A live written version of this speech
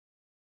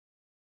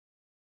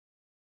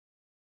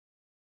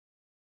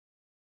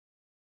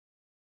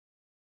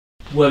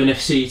Weymouth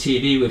FC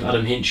TV with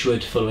Adam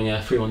Hinshelwood following a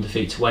 3-1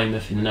 defeat to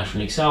Weymouth in the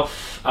National League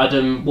South.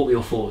 Adam, what were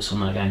your thoughts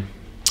on that game?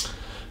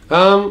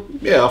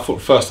 Yeah, I thought the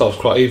first half was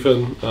quite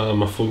even.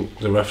 I thought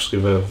the refs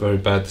gave a very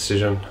bad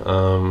decision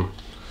to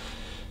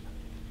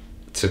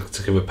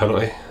give a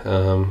penalty.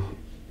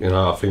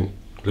 I think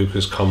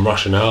Luca's come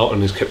rushing out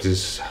and he's kept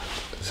his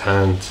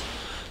hand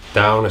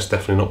down. It's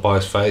definitely not by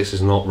his face.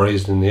 It's not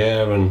raised in the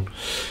air, and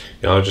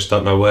I just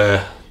don't know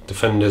where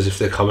defenders, if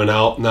they're coming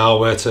out now,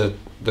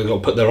 they've got to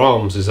put their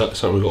arms. Is that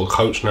something we've got to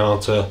coach now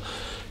to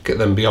get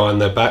them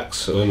behind their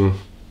backs and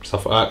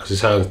stuff like that? Because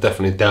his hand's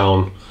definitely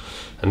down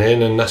and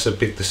in, and that's a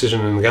big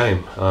decision in the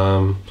game.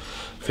 I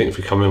think if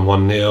we come in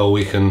 1-0,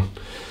 we can,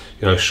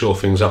 shore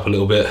things up a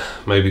little bit.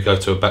 Maybe go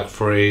to a back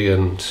three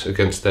and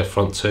against their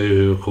front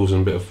two, who are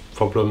causing a bit of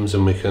problems,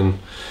 and we can,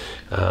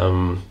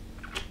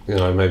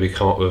 maybe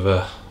come up with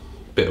a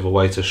bit of a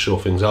way to shore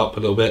things up a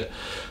little bit.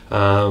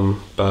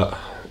 But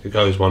it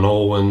goes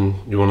 1-1 and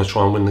you want to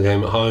try and win the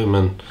game at home,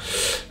 and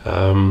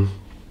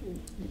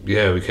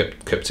we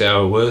kept it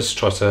how it was.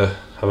 Try to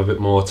have a bit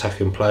more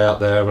attacking play out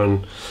there,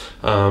 and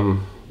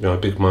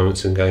big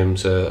moments in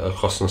games are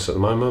costing us at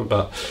the moment.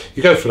 But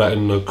you go for that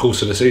in the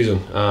course of the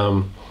season.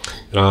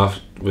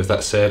 With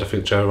that said, I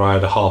think Joe Rye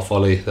had a half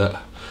volley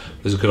that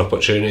was a good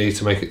opportunity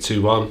to make it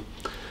 2-1,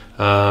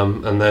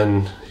 and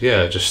then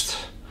just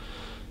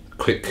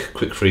quick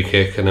free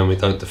kick, and then we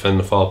don't defend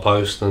the far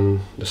post,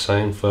 and the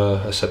same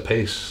for a set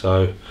piece.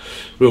 So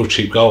real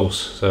cheap goals.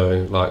 So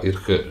you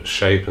look at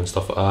shape and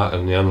stuff like that,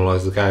 and you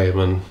analyse the game,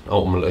 and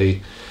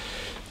ultimately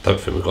don't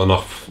think we've got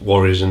enough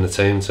warriors in the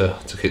team to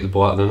keep the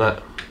ball out of the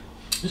net.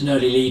 It was an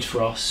early lead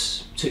for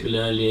us, particularly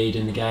an early lead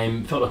in the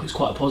game. Felt like it was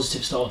quite a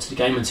positive start to the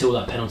game until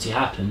that penalty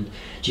happened.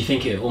 Do you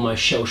think it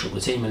almost shell-shocked the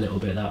team a little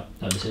bit, that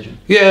decision?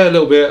 Yeah, a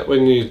little bit.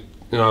 When you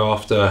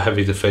after a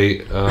heavy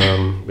defeat,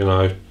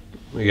 a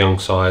young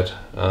side,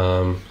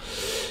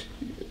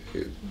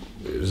 it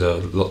was a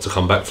lot to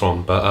come back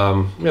from,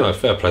 but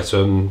fair play to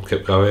them,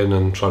 kept going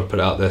and tried to put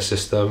it out their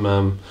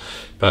system,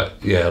 but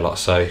yeah, like I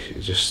say,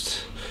 it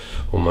just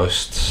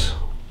almost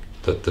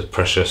the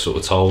pressure sort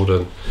of told,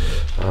 and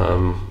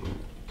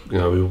we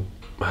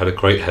had a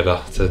great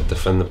header to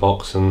defend the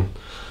box, and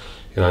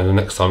the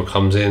next time it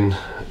comes in,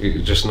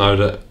 you just know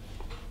that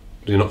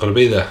you're not going to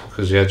be there,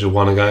 because you had your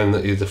one again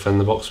that you defend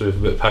the box with a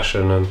bit of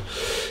passion, and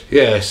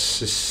yeah,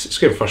 it's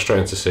getting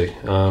frustrating to see.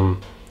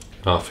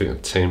 I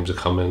think the teams are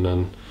coming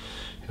and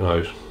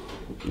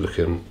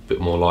looking a bit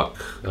more like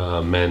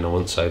men. I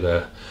wouldn't say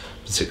they're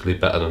particularly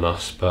better than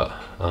us, but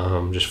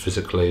just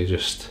physically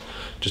just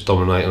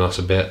dominating us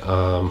a bit.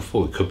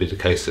 Thought it could be the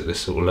case at this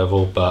sort of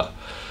level, but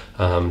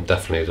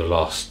definitely the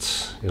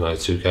last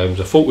 2 games,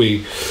 I thought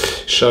we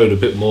showed a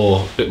bit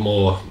more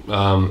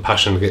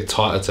passion to get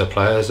tighter to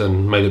players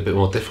and made it a bit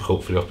more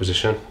difficult for the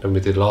opposition than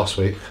we did last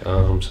week.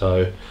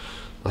 So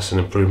that's an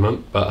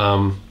improvement. But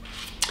I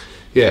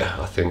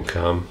think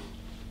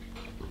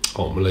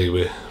ultimately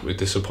we're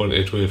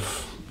disappointed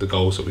with the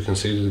goals that we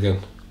conceded again.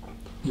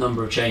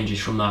 Number of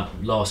changes from that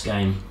last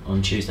game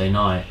on Tuesday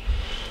night.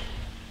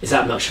 Is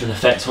that much of an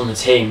effect on the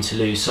team to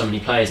lose so many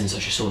players in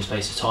such a short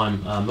space of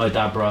time? Mo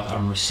Dabra,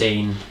 Aaron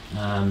Racine,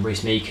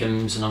 Reece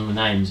Meekham's, among the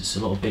names. It's a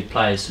lot of big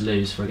players to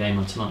lose for a game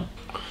like tonight.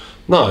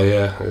 No,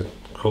 yeah,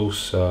 of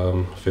course.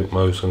 I think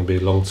Mo's going to be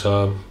long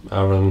term.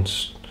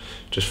 Aaron's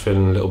just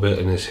feeling a little bit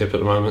in his hip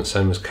at the moment,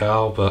 same as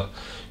Cal, but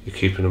you're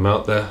keeping him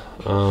out there.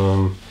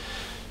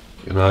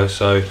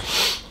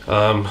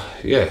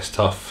 It's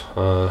tough.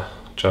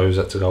 Joe's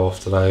had to go off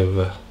today with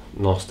a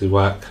nasty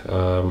whack.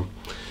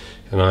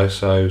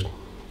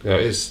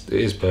 It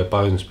is bare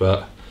bones,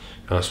 but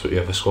that's what you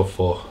have a squad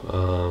for.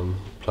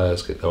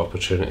 Players get their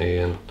opportunity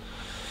and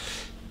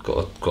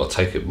got to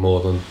take it more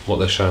than what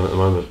they're showing at the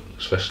moment,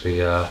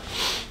 especially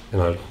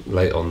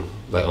late on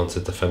to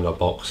defend our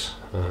box.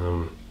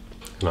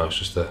 It's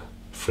just a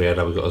free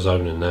header. We've got a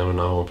zone in there, and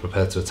now we're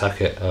prepared to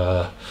attack it.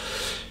 Like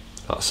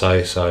I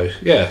say, so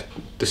yeah,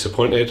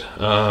 disappointed.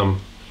 Like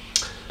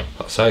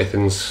I say,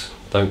 things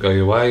don't go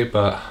your way,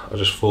 but I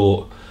just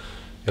thought,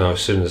 as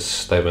soon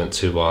as they went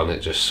 2-1, it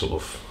just sort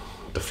of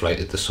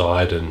deflated the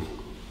side and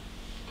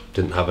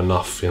didn't have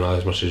enough.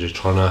 As much as you're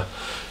trying to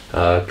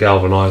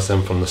galvanise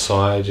them from the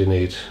side, you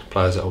need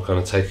players that are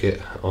going to take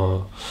it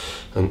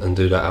and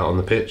do that out on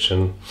the pitch.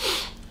 And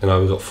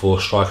we've got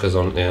 4 strikers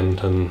on at the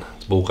end, and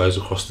the ball goes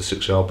across the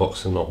 6-yard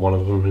box, and not one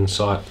of them in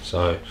sight.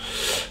 So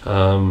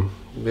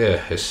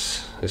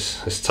it's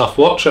a tough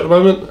watch at the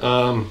moment.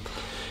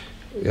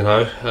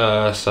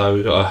 So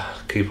we've got to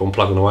keep on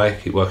plugging away,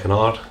 keep working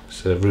hard.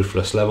 It's a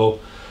ruthless level.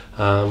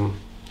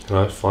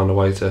 Find a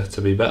way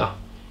to be better.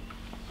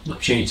 An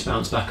opportunity to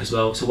bounce back as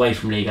well. It's away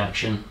from league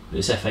action.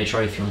 It's FA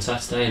Trophy on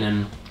Saturday and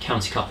then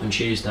County Cup on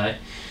Tuesday.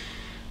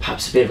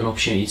 Perhaps a bit of an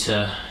opportunity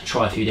to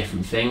try a few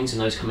different things in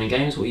those coming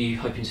games. What are you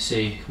hoping to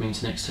see coming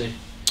into next 2?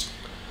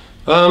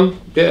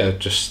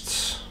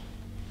 Just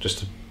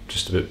a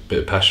bit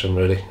of passion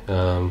really.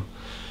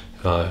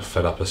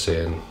 Fed up of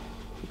seeing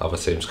other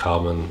teams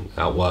come and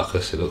outwork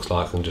us, it looks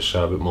like, and just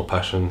show a bit more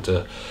passion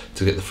to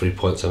get the 3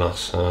 points on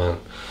us.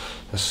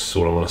 That's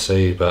all I want to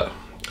see. But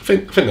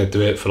think they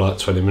do it for like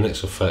 20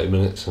 minutes or 30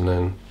 minutes, and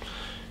then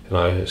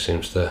it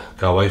seems to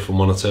go away from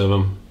one or two of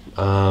them.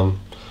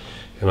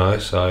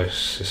 So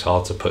it's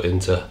hard to put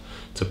into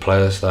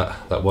players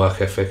that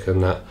work ethic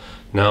and that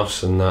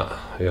nous and that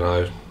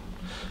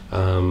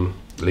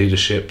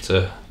leadership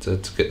to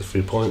get the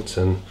 3 points,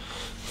 and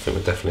I think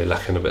we're definitely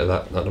lacking a bit of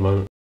that at the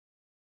moment.